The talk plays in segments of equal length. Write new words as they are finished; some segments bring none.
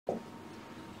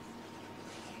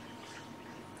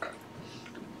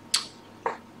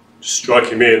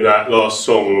striking me in that last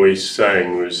song we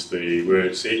sang was the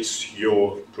words, "It's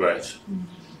your breath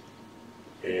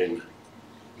in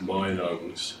my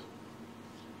lungs."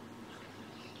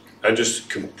 And just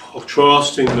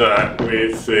contrasting that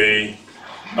with the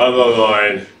other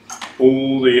line,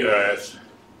 "All the earth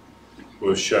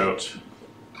will shout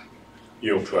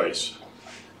your praise."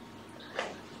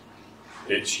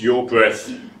 It's your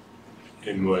breath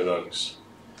in my lungs.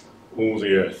 All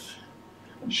the earth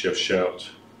shall shout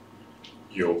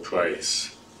your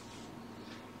praise.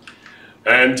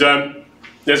 And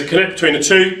there's a connect between the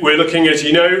two. We're looking, as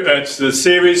you know, at the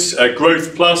series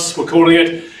Growth Plus, we're calling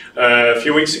it. A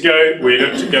few weeks ago we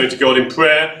looked at going to God in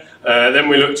prayer, then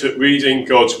we looked at reading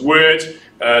God's Word.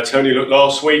 Tony looked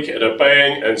last week at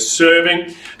obeying and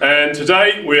serving, and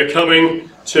today we're coming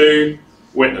to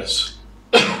witness.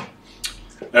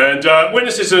 And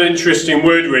witness is an interesting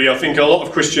word, really. I think a lot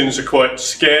of Christians are quite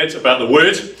scared about the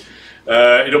word.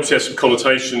 It obviously has some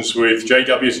connotations with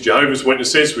JWs, Jehovah's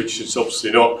Witnesses, which is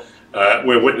obviously not.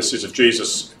 We're witnesses of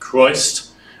Jesus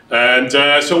Christ. And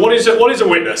so what is a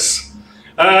witness?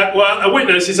 Well, a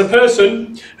witness is a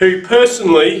person who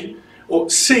personally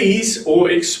sees or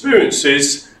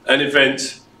experiences an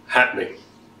event happening.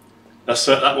 That's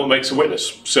what makes a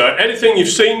witness. So anything you've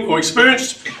seen or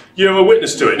experienced, you're a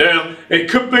witness to it. Now, it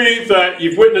could be that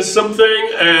you've witnessed something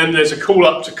and there's a call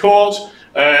up to court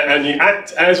and you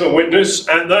act as a witness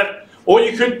at that, or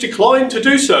you could decline to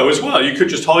do so as well. You could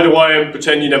just hide away and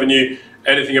pretend you never knew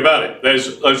anything about it.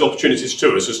 There's those opportunities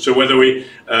to us as to whether we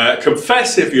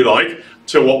confess, if you like,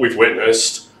 to what we've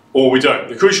witnessed or we don't.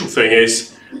 The crucial thing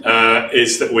is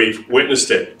that we've witnessed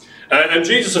it. And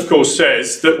Jesus, of course,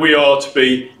 says that we are to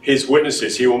be his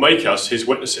witnesses. He will make us his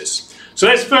witnesses. So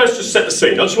let's first just set the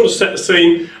scene. I just want to set the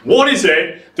scene. What is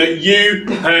it that you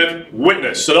have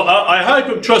witnessed? So I hope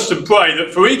and trust and pray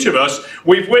that for each of us,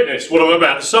 we've witnessed what I'm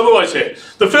about to summarise here.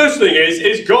 The first thing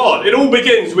is God. It all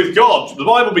begins with God. The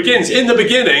Bible begins, in the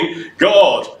beginning,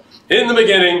 God. In the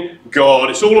beginning, God.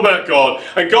 It's all about God.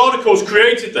 And God, of course,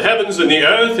 created the heavens and the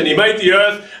earth, and he made the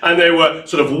earth, and they were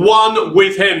sort of one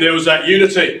with him. There was that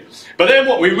unity. But then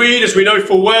what we read, as we know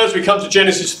full well, as we come to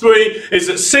Genesis 3, is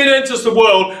that sin enters the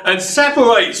world and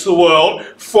separates the world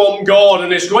from God.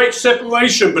 And this great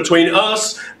separation between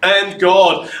us and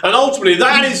God. And ultimately,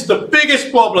 that is the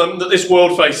biggest problem that this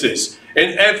world faces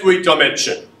in every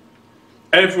dimension.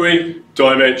 Every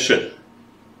dimension.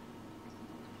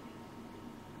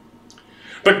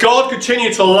 But God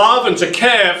continued to love and to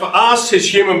care for us,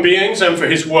 his human beings, and for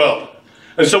his world.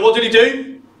 And so what did he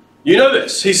do? You know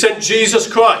this. He sent Jesus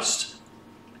Christ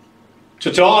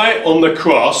to die on the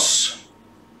cross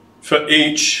for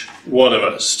each one of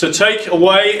us, to take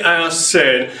away our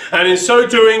sin, and in so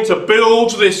doing to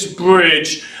build this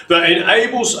bridge that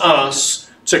enables us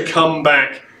to come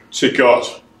back to God.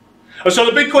 And so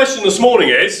the big question this morning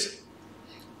is,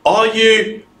 are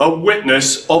you a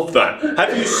witness of that?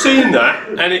 Have you seen that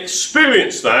and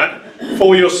experienced that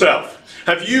for yourself?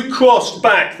 Have you crossed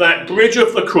back that bridge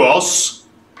of the cross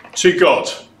to God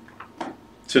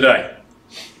today?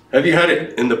 Have you had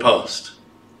it in the past?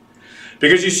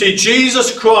 Because you see,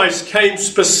 Jesus Christ came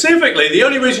specifically, the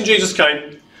only reason Jesus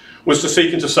came was to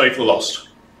seek and to save the lost.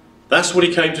 That's what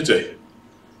he came to do.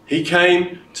 He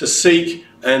came to seek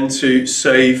and to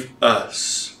save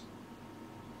us.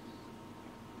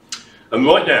 And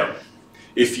right now,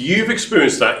 if you've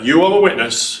experienced that, you are a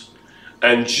witness,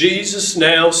 and Jesus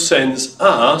now sends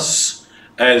us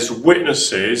as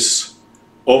witnesses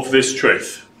of this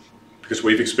truth, because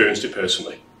we've experienced it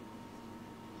personally.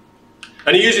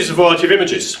 And he uses a variety of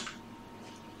images.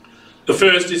 The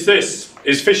first is this,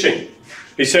 is fishing.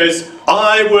 He says,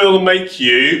 I will make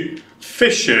you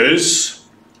fishers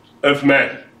of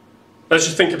men. Let's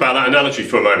just think about that analogy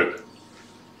for a moment.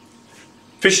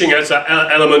 Fishing has that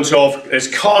element of, it's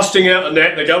casting out a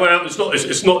net, they go out,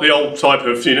 it's not the old type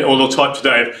of, or the type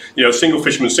today of, a single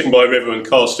fisherman sitting by a river and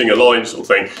casting a line sort of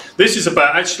thing. This is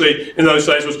about, actually, in those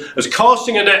days, was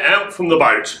casting a net out from the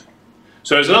boat.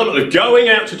 So there's an element of going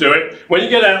out to do it. When you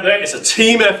get out there, it's a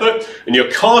team effort, and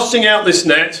you're casting out this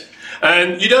net,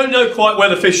 and you don't know quite where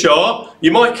the fish are.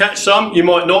 You might catch some, you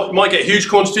might not, you might get huge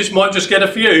quantities, might just get a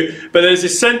few, but there's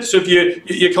this sense of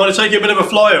you're kind of taking a bit of a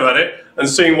flyer at it and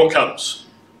seeing what comes.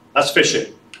 That's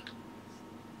fishing.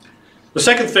 The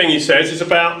second thing he says is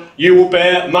about, you will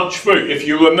bear much fruit. If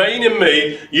you remain in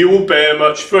me, you will bear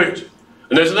much fruit.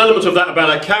 And there's an element of that about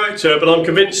our character, but I'm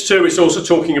convinced too it's also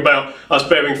talking about us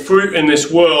bearing fruit in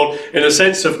this world in a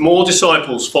sense of more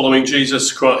disciples following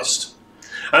Jesus Christ.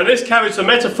 And this carries the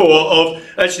metaphor of,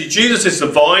 actually, Jesus is the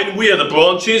vine, we are the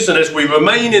branches, and as we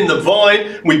remain in the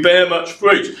vine, we bear much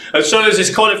fruit. And so there's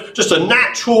this kind of just a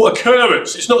natural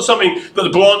occurrence. It's not something that the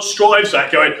branch strives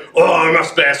at, going, oh, I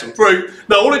must bear some fruit.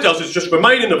 No, all it does is just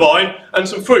remain in the vine, and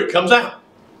some fruit comes out.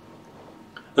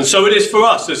 And so it is for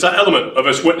us. There's that element of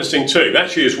us witnessing too.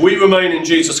 Actually, as we remain in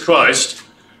Jesus Christ,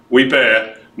 we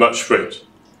bear much fruit.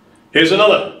 Here's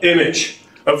another image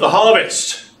of the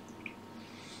harvest.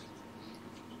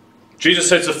 Jesus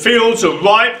says the fields are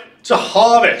ripe to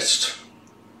harvest.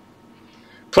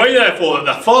 Pray therefore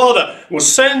that the Father will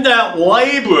send out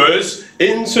labourers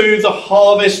into the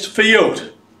harvest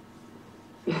field.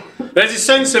 There's a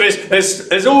sense of it,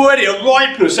 there's already a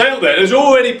ripeness out there. There's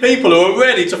already people who are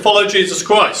ready to follow Jesus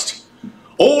Christ.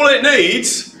 All it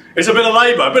needs is a bit of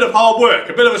labour, a bit of hard work,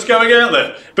 a bit of us going out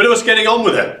there, a bit of us getting on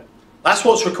with it. That's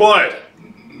what's required.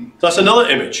 That's another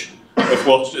image of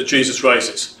what Jesus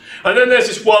raises. And then there's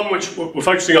this one which we're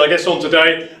focusing, I guess, on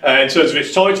today in terms of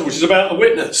its title, which is about a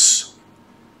witness.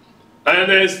 And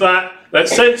there's that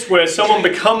sense where someone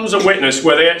becomes a witness,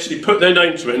 where they actually put their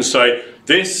name to it and say,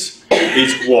 this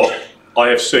is what I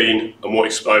have seen and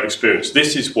what I've experienced.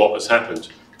 This is what has happened.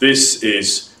 This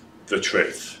is the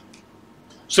truth.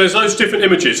 So there's those different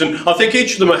images, and I think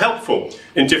each of them are helpful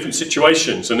in different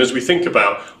situations, and as we think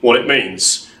about what it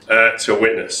means to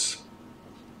witness.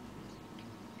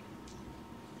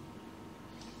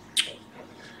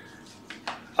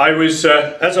 I was,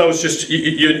 as I was just,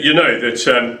 you know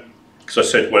that, because I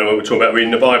said when we were talking about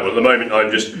reading the Bible, at the moment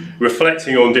I'm just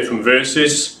reflecting on different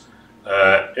verses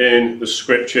in the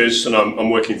scriptures, and I'm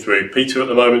working through Peter at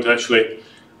the moment actually.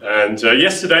 And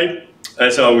yesterday,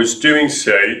 as I was doing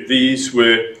so, these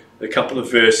were a couple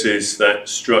of verses that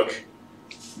struck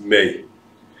me.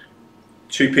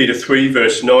 2 Peter 3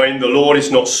 verse 9, the Lord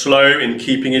is not slow in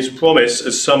keeping his promise,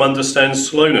 as some understand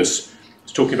slowness.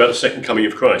 It's talking about the second coming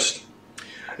of Christ.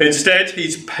 Instead,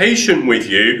 he's patient with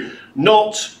you,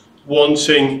 not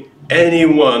wanting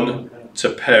anyone to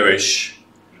perish,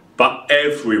 but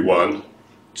everyone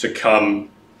to come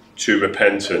to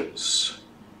repentance.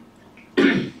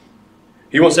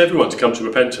 He wants everyone to come to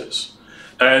repentance.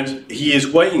 And he is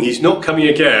waiting. He's not coming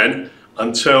again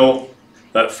until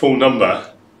that full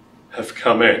number have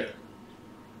come in.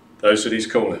 Those that he's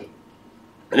calling.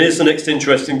 And here's the next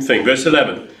interesting thing. Verse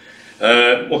 11.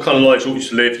 What kind of lives ought you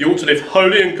to live? You ought to live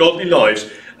holy and godly lives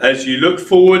as you look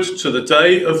forward to the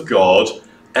day of God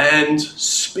and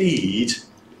speed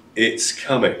its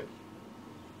coming.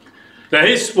 Now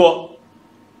here's what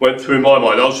went through my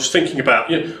mind. I was just thinking about,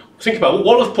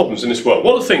 what are the problems in this world?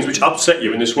 What are the things which upset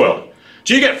you in this world?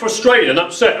 Do you get frustrated and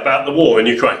upset about the war in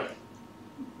Ukraine?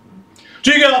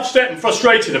 Do you get upset and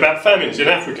frustrated about famines in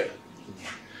Africa?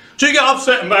 Do you get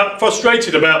upset and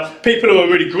frustrated about people who are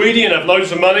really greedy and have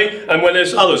loads of money, and when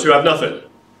there's others who have nothing?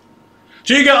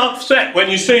 Do you get upset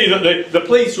when you see that the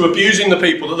police are abusing the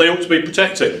people that they ought to be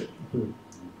protecting?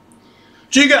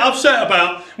 Do you get upset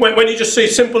about when you just see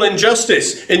simple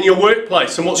injustice in your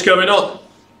workplace and what's going on?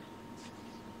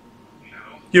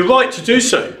 You're right to do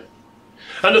so.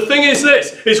 And the thing is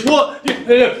this is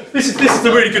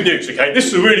the really good news, okay? This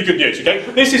is the really good news, okay?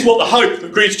 This is what the hope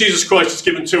that Jesus Christ has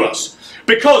given to us.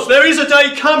 Because there is a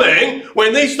day coming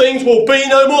when these things will be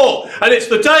no more. And it's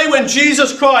the day when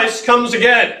Jesus Christ comes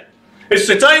again. It's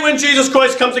the day when Jesus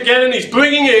Christ comes again and he's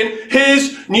bringing in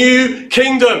his new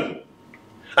kingdom.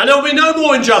 And there will be no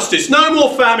more injustice, no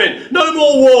more famine, no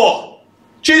more war.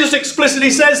 Jesus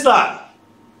explicitly says that.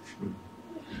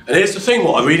 And here's the thing,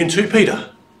 what I read in 2 Peter.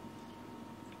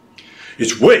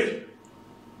 Is we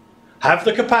have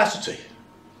the capacity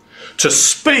to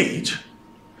speed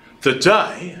the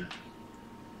day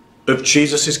of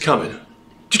Jesus' coming.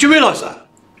 Did you realise that?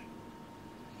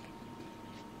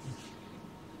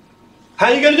 How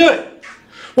are you going to do it?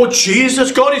 Well,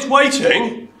 Jesus, God is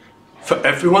waiting for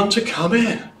everyone to come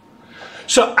in.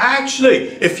 So actually,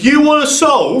 if you want to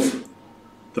solve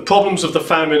the problems of the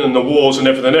famine and the wars and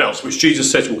everything else, which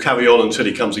Jesus says will carry on until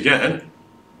he comes again,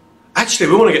 actually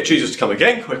we want to get Jesus to come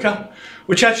again quicker,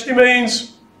 which actually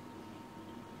means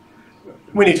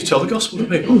we need to tell the gospel to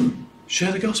people.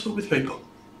 Share the gospel with people.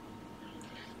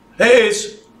 It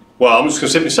is, well, I'm just going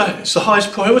to simply say it, it's the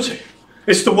highest priority.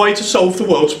 It's the way to solve the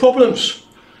world's problems.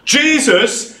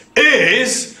 Jesus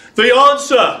is the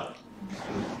answer.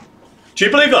 Do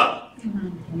you believe that?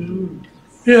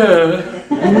 Yeah.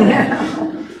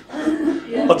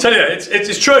 I'll tell you,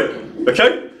 it's true,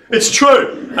 okay? It's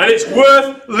true, and it's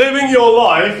worth living your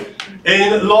life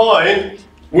in line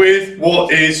with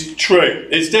what is true.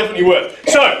 It's definitely worth.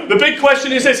 So, the big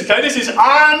question is this, okay? This is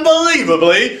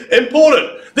unbelievably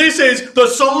important. This is the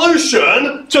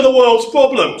solution to the world's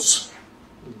problems.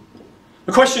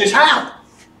 The question is how?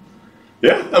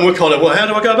 Yeah, and we're kind of, well, how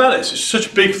do I go about this? It's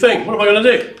such a big thing. What am I going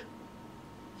to do?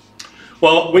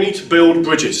 Well, we need to build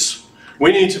bridges.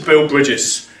 We need to build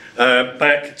bridges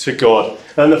back to God.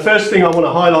 And the first thing I want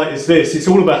to highlight is this. It's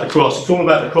all about the cross. It's all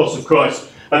about the cross of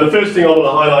Christ. And the first thing I want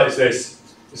to highlight is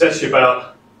this. It's actually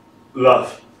about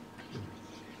love.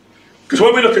 Because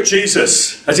when we look at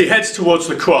Jesus, as he heads towards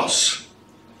the cross,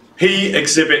 he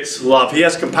exhibits love. He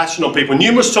has compassion on people.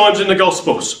 Numerous times in the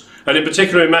Gospels, and in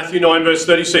particular in Matthew 9 verse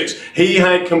 36, he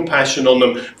had compassion on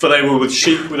them, for they were with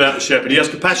sheep without a shepherd. He has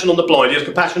compassion on the blind. He has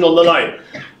compassion on the lame.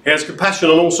 He has compassion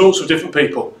on all sorts of different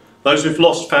people. Those who've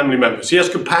lost family members. He has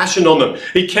compassion on them.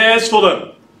 He cares for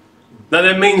them. Now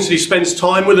that means he spends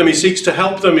time with them. He seeks to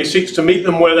help them. He seeks to meet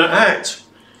them where they're at.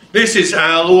 This is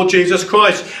our Lord Jesus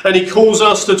Christ, and he calls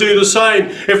us to do the same.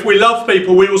 If we love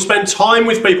people, we will spend time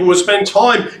with people. We'll spend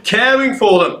time caring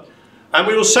for them, and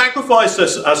we will sacrifice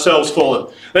ourselves for them.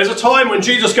 There's a time when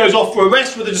Jesus goes off for a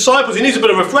rest with the disciples. He needs a bit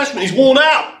of refreshment. He's worn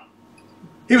out.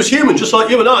 He was human, just like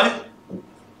you and I.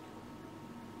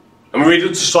 And we read the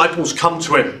disciples come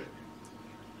to him,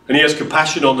 and he has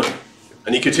compassion on them,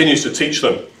 and he continues to teach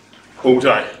them all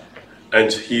day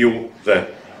and heal them.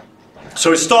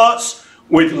 So it starts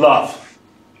with love.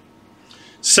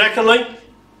 Secondly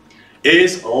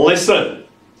is listen.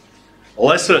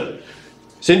 Listen.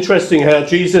 It's interesting how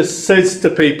Jesus says to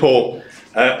people,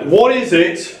 what is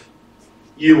it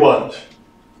you want?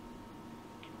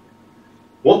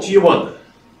 What do you want?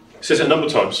 He says it a number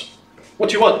of times. What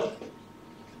do you want?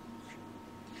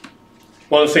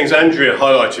 One of the things Andrea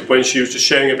highlighted when she was just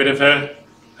sharing a bit of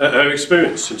her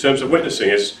experience in terms of witnessing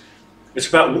is it's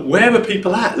about where are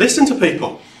people at? Listen to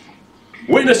people.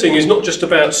 Witnessing is not just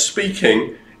about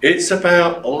speaking, it's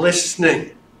about listening.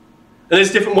 And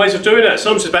there's different ways of doing that.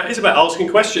 Some it's about asking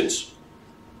questions.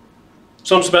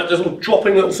 Some it's about just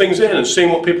dropping little things in and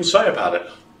seeing what people say about it.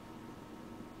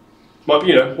 Might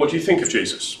be, what do you think of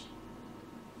Jesus?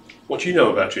 What do you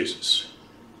know about Jesus?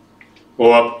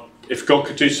 Or if God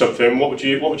could do something, what would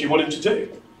you want him to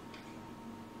do?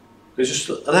 It just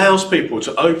allows people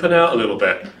to open out a little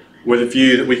bit with a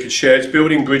view that we could share. It's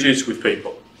building bridges with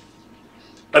people.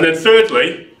 And then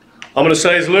thirdly, I'm going to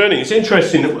say is learning. It's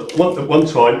interesting that at one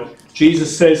time,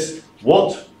 Jesus says,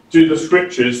 what do the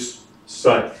scriptures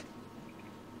say?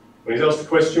 When he's asked the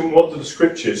question, what do the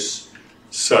scriptures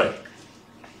say?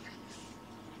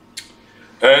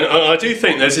 And I do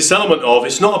think there's this element of,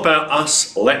 it's not about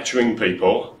us lecturing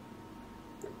people.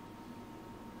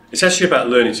 It's actually about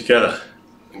learning together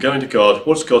and going to God.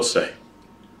 What does God say?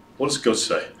 What does God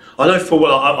say? I know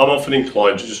I'm often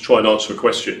inclined to just try and answer a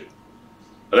question.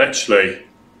 And actually,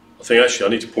 I think I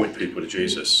need to point people to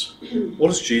Jesus. What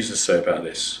does Jesus say about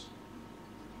this?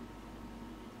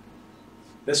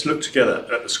 Let's look together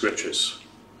at the scriptures.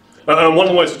 And one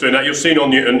of the ways of doing that, you've seen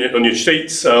on your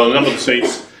sheets, on a number of the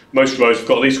seats, most rows have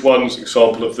got at least one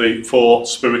example of the 4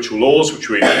 spiritual laws, which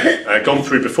we've gone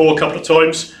through before a couple of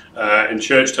times. In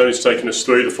church, Tony's taken us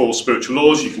through the 4 spiritual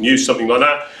laws. You can use something like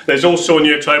that. There's also on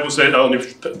your tables, on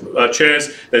your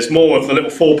chairs, there's more of the little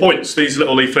 4 points, these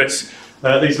little leaflets.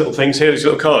 These little things here, these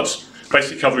little cards,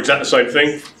 basically cover exactly the same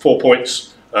thing, 4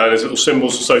 points. There's little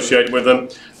symbols associated with them,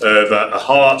 a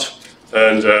heart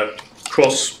and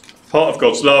cross, heart of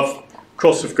God's love,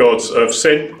 cross of God's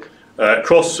sin,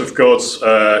 cross of God's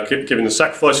giving the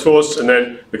sacrifice for us, and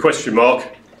then the question mark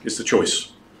is the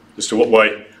choice as to what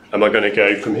way am I going to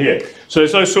go from here. So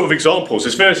there's those sort of examples.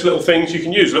 There's various little things you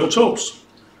can use, little tools.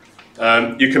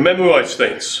 You can memorise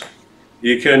things.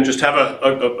 You can just have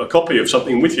a copy of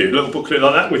something with you, a little booklet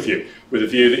like that with you, with a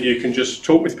view that you can just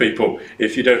talk with people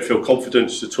if you don't feel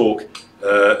confident to talk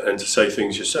and to say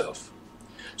things yourself.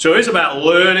 So it is about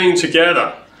learning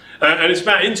together, and it's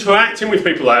about interacting with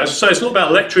people. As I say, it's not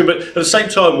about lecturing, but at the same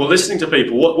time we're listening to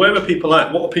people. Where are people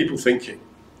at? What are people thinking?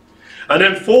 And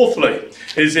then fourthly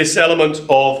is this element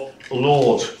of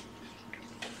Lord.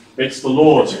 It's the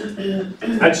Lord.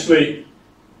 Actually,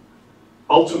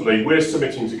 ultimately, we're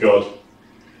submitting to God.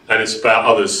 And it's about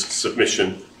others'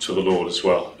 submission to the Lord as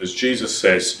well. As Jesus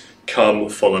says, come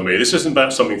follow me. This isn't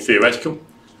about something theoretical.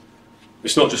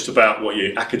 It's not just about what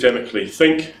you academically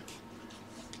think.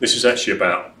 This is actually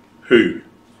about who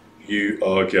you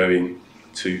are going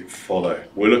to follow.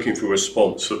 We're looking for a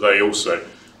response that they also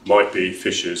might be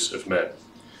fishers of men.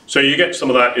 So you get some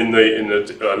of that in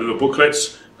the little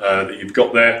booklets that you've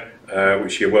got there,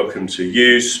 which you're welcome to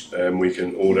use, and we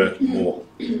can order more.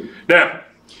 Now,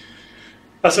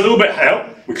 that's a little bit how.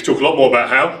 We could talk a lot more about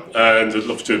how, and I'd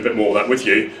love to do a bit more of that with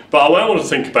you. But what I want to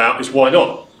think about is why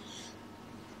not?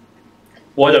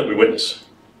 Why don't we witness?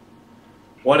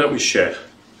 Why don't we share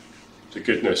the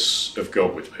goodness of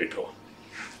God with people?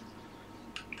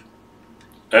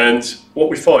 And what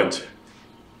we find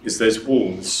is there's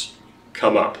walls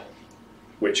come up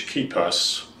which keep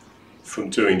us from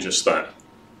doing just that.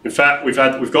 In fact, we've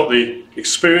got the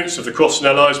experience of the cross in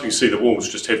our lives. We can see the walls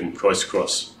just hidden, Christ's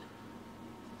cross.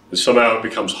 And somehow it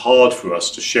becomes hard for us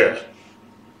to share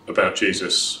about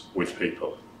Jesus with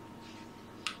people.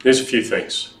 Here's a few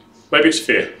things. Maybe it's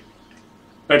fear.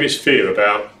 Maybe it's fear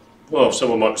about, well,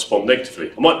 someone might respond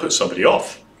negatively. I might put somebody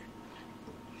off.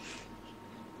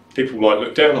 People might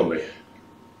look down on me.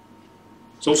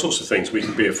 There's all sorts of things we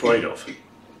can be afraid of.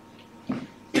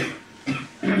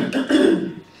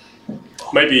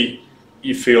 Maybe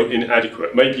you feel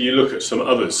inadequate. Maybe you look at some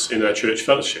others in our church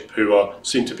fellowship who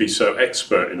seem to be so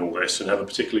expert in all this and have a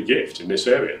particular gift in this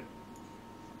area.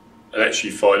 And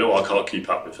actually you find, oh, I can't keep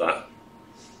up with that.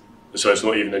 And so it's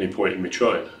not even any point in me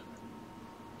trying.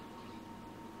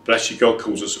 But actually God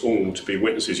calls us all to be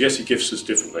witnesses. Yes, he gifts us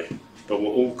differently, but we're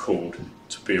all called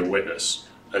to be a witness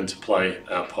and to play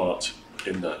our part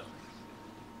in that.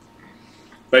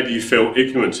 Maybe you feel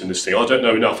ignorant in this thing. I don't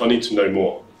know enough, I need to know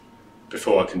more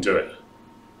before I can do it.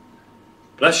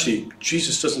 But actually,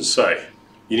 Jesus doesn't say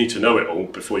you need to know it all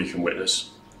before you can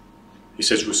witness. He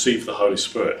says, receive the Holy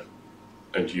Spirit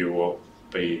and you will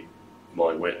be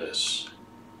my witness.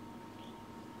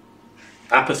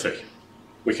 Apathy.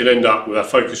 We can end up with our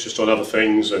focus just on other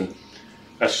things and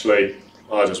actually, it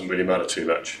doesn't really matter too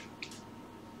much.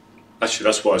 Actually,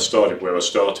 that's why I started where I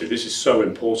started. This is so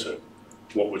important,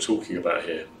 what we're talking about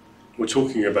here. We're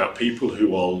talking about people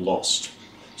who are lost.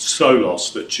 So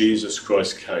lost that Jesus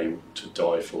Christ came to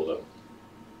die for them.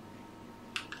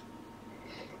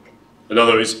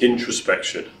 Another is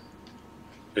introspection.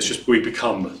 It's just we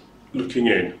become looking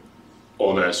in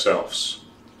on ourselves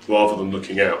rather than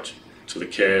looking out to the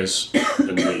cares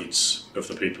and needs of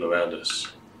the people around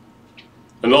us.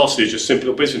 And lastly is just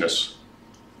simple busyness.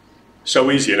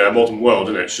 So easy in our modern world,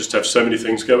 isn't it? It's just to have so many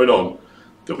things going on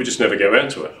that we just never get around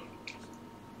to it.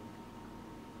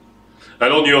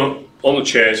 And on the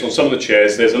chairs, on some of the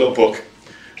chairs, there's a little book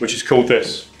which is called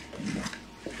this,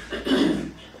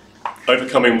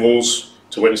 Overcoming Walls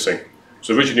to Witnessing. It was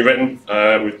originally written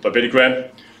by Billy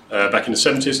Graham back in the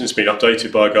 70s, and it's been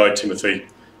updated by a guy, Timothy,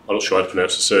 I'm not sure how to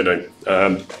pronounce the surname,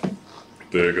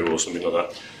 Berger or something like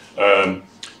that.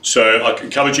 So I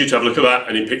encourage you to have a look at that,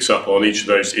 and he picks up on each of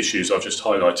those issues I've just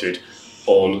highlighted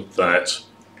on that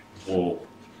wall.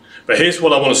 But here's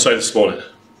what I want to say this morning,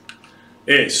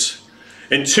 is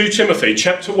in 2 Timothy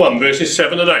chapter 1 verses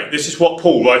 7 and 8, this is what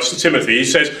Paul writes to Timothy. He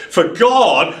says, for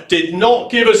God did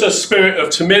not give us a spirit of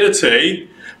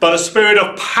timidity, but a spirit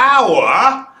of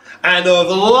power and of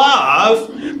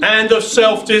love and of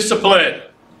self-discipline.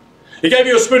 He gave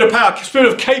you a spirit of power, a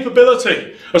spirit of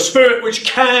capability, a spirit which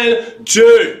can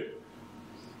do,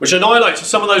 which annihilates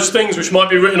some of those things which might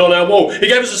be written on our wall. He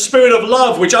gave us a spirit of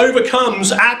love which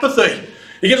overcomes apathy.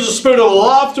 He gives us a spirit of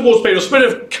love towards people, a spirit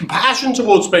of compassion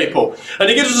towards people. And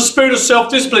he gives us a spirit of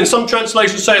self-discipline. Some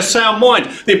translations say a sound mind.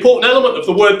 The important element of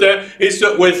the word there is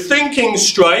that we're thinking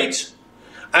straight,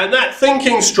 and that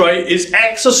thinking straight is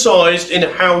exercised in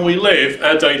how we live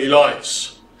our daily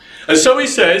lives. And so he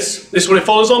says, this is what it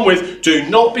follows on with, do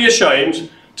not be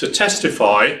ashamed to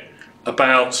testify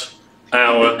about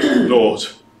our Lord.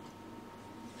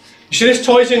 You see, this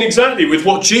ties in exactly with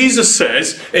what Jesus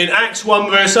says in Acts 1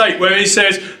 verse 8, where he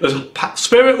says, the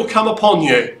Spirit will come upon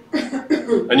you,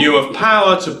 and you have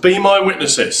power to be my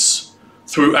witnesses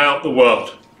throughout the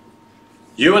world.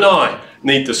 You and I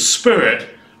need the Spirit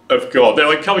of God. Now,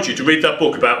 I encourage you to read that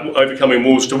book about overcoming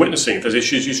walls to witnessing if there's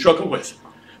issues you struggle with.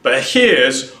 But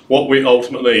here's what we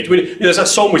ultimately need. There's that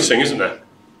song we sing, isn't there?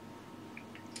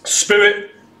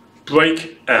 Spirit,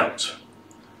 break out.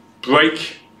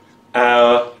 Break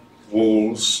our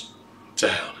walls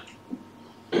down.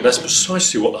 And that's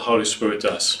precisely what the Holy Spirit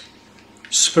does.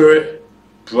 Spirit,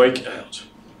 break out.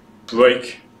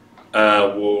 Break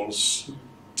our walls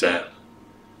down.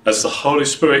 As the Holy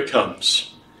Spirit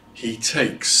comes, he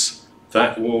takes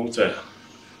that wall down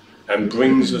and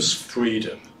brings us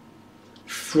freedom.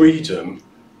 Freedom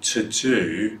to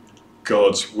do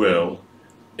God's will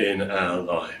in our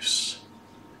lives.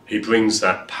 He brings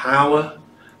that power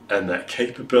and that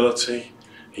capability.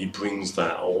 He brings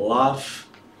that love,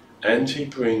 and he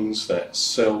brings that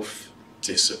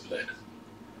self-discipline.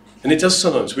 And it does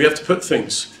sometimes. We have to put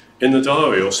things in the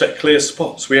diary or set clear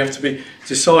spots. We have to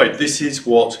decide this is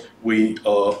what we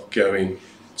are going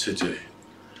to do.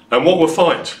 And what we'll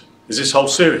find is this whole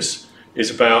series is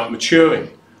about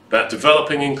maturing, about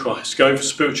developing in Christ, going for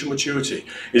spiritual maturity.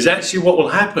 Is actually what will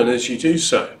happen as you do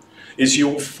so, is you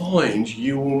will find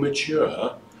you will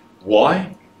mature.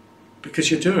 Why?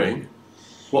 Because you're doing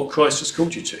what Christ has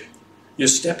called you to. You're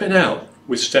stepping out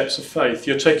with steps of faith.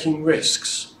 You're taking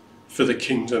risks for the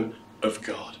kingdom of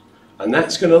God. And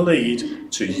that's going to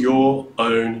lead to your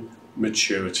own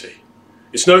maturity.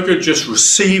 It's no good just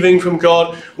receiving from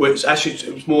God, where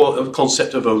it's more a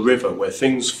concept of a river where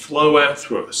things flow out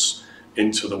through us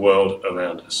into the world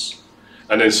around us.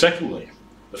 And then secondly,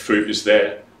 the fruit is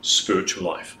their spiritual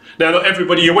life. Now, not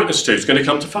everybody you witness to is going to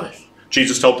come to faith.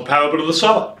 Jesus told the parable of the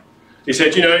sower. He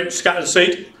said, you know, scatter the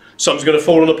seed, some's going to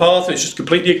fall on the path and it's just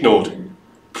completely ignored.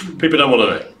 People don't want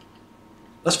to know.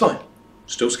 That's fine.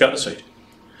 Still scatter the seed.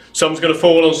 Some's going to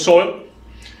fall on soil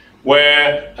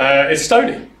where it's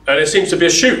stony and it seems to be a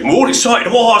shoot. And we're all excited.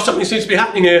 Oh, something seems to be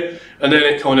happening here. And then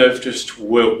it kind of just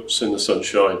wilts in the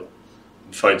sunshine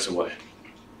and fades away.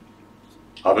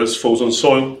 Others falls on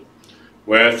soil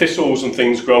where thistles and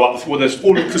things grow up, where there's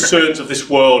all the concerns of this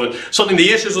world and suddenly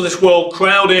the issues of this world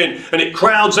crowd in and it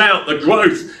crowds out the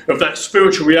growth of that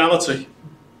spiritual reality.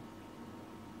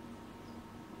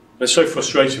 It's so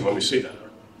frustrating when we see that.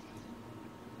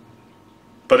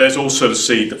 But there's also the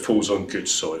seed that falls on good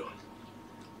soil,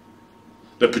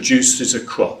 that produces a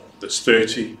crop that's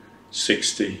 30,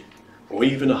 60, or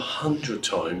even 100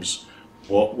 times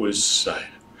what was sown.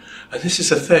 And this is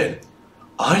the thing.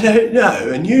 I don't know,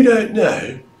 and you don't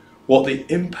know, what the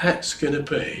impact's going to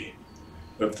be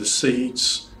of the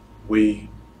seeds we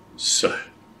sow.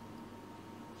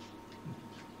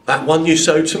 That one you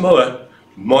sow tomorrow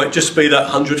might just be that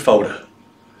 100-folder.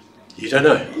 You don't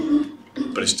know,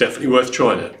 but it's definitely worth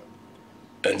trying it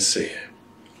and see it.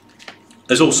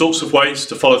 There's all sorts of ways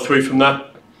to follow through from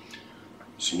that.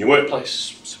 It's in your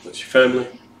workplace, it's your family,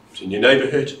 it's in your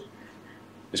neighbourhood.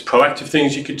 There's proactive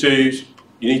things you could do.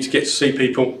 You need to get to see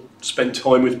people, spend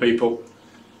time with people,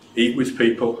 eat with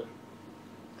people.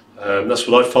 That's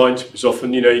what I find is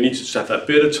often, you need to just have that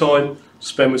bit of time to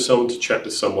spend with someone, to chat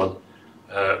with someone,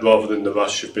 rather than the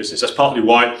rush of business. That's partly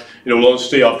why, in all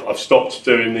honesty, I've stopped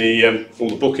doing all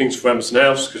the bookings for Admaston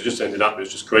House, because it just ended up, it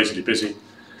was just crazily busy.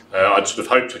 I'd sort of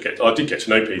hoped I did get to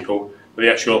know people, but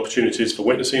the actual opportunities for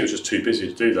witnessing, it was just too busy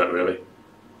to do that, really.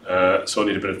 So I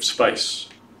need a bit of space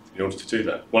in order to do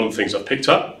that. One of the things I've picked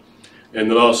up in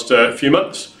the last few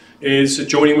months is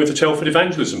joining with the Telford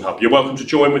Evangelism Hub. You're welcome to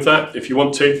join with that if you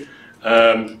want to.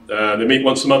 They meet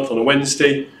once a month on a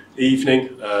Wednesday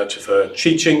evening for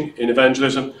teaching in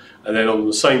evangelism, and then on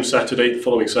the same Saturday, the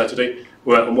following Saturday,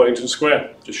 we're out on Wellington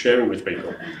Square just sharing with people.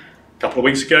 A couple of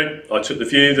weeks ago I took the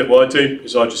view that what I do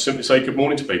is I just simply say good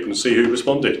morning to people and see who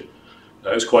responded.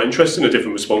 It was quite interesting, the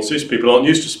different responses. People aren't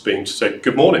used to being to say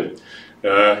good morning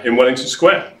in Wellington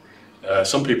Square.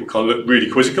 Some people kind of look really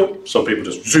quizzical, some people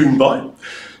just zoom by,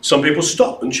 some people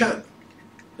stop and chat.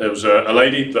 There was a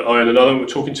lady that I and another were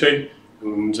talking to,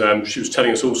 and she was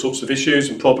telling us all sorts of issues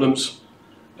and problems,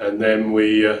 and then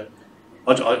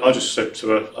I just said to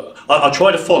her, I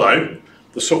try to follow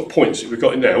the sort of points that we've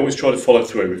got in there. I always try to follow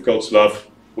through with God's love,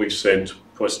 we've sinned,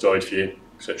 Christ died for you,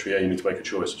 etc. Yeah, you need to make a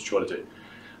choice, that's what I try to do.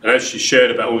 And as she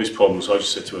shared about all these problems, I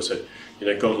just said to her, I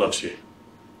said, God loves you.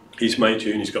 He's made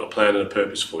you and he's got a plan and a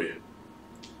purpose for you.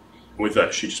 And with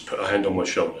that, she just put her hand on my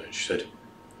shoulder and she said,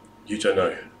 you don't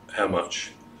know how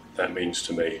much that means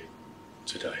to me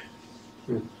today.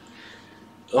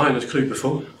 I hadn't a clue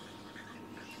before.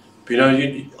 But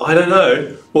I don't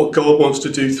know what God wants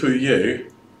to do through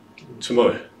you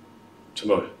tomorrow.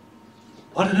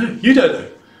 I don't know, you don't know.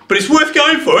 But it's worth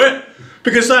going for it,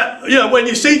 because that, when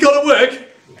you see God at work,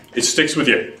 it sticks with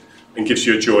you and gives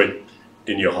you a joy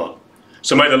in your heart.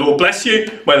 So may the Lord bless you,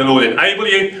 may the Lord enable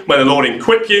you, may the Lord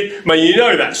equip you, may you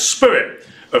know that spirit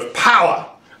of power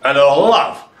and of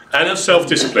love and of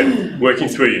self-discipline working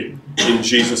through you. In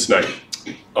Jesus' name,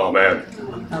 amen.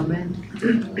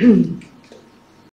 Amen.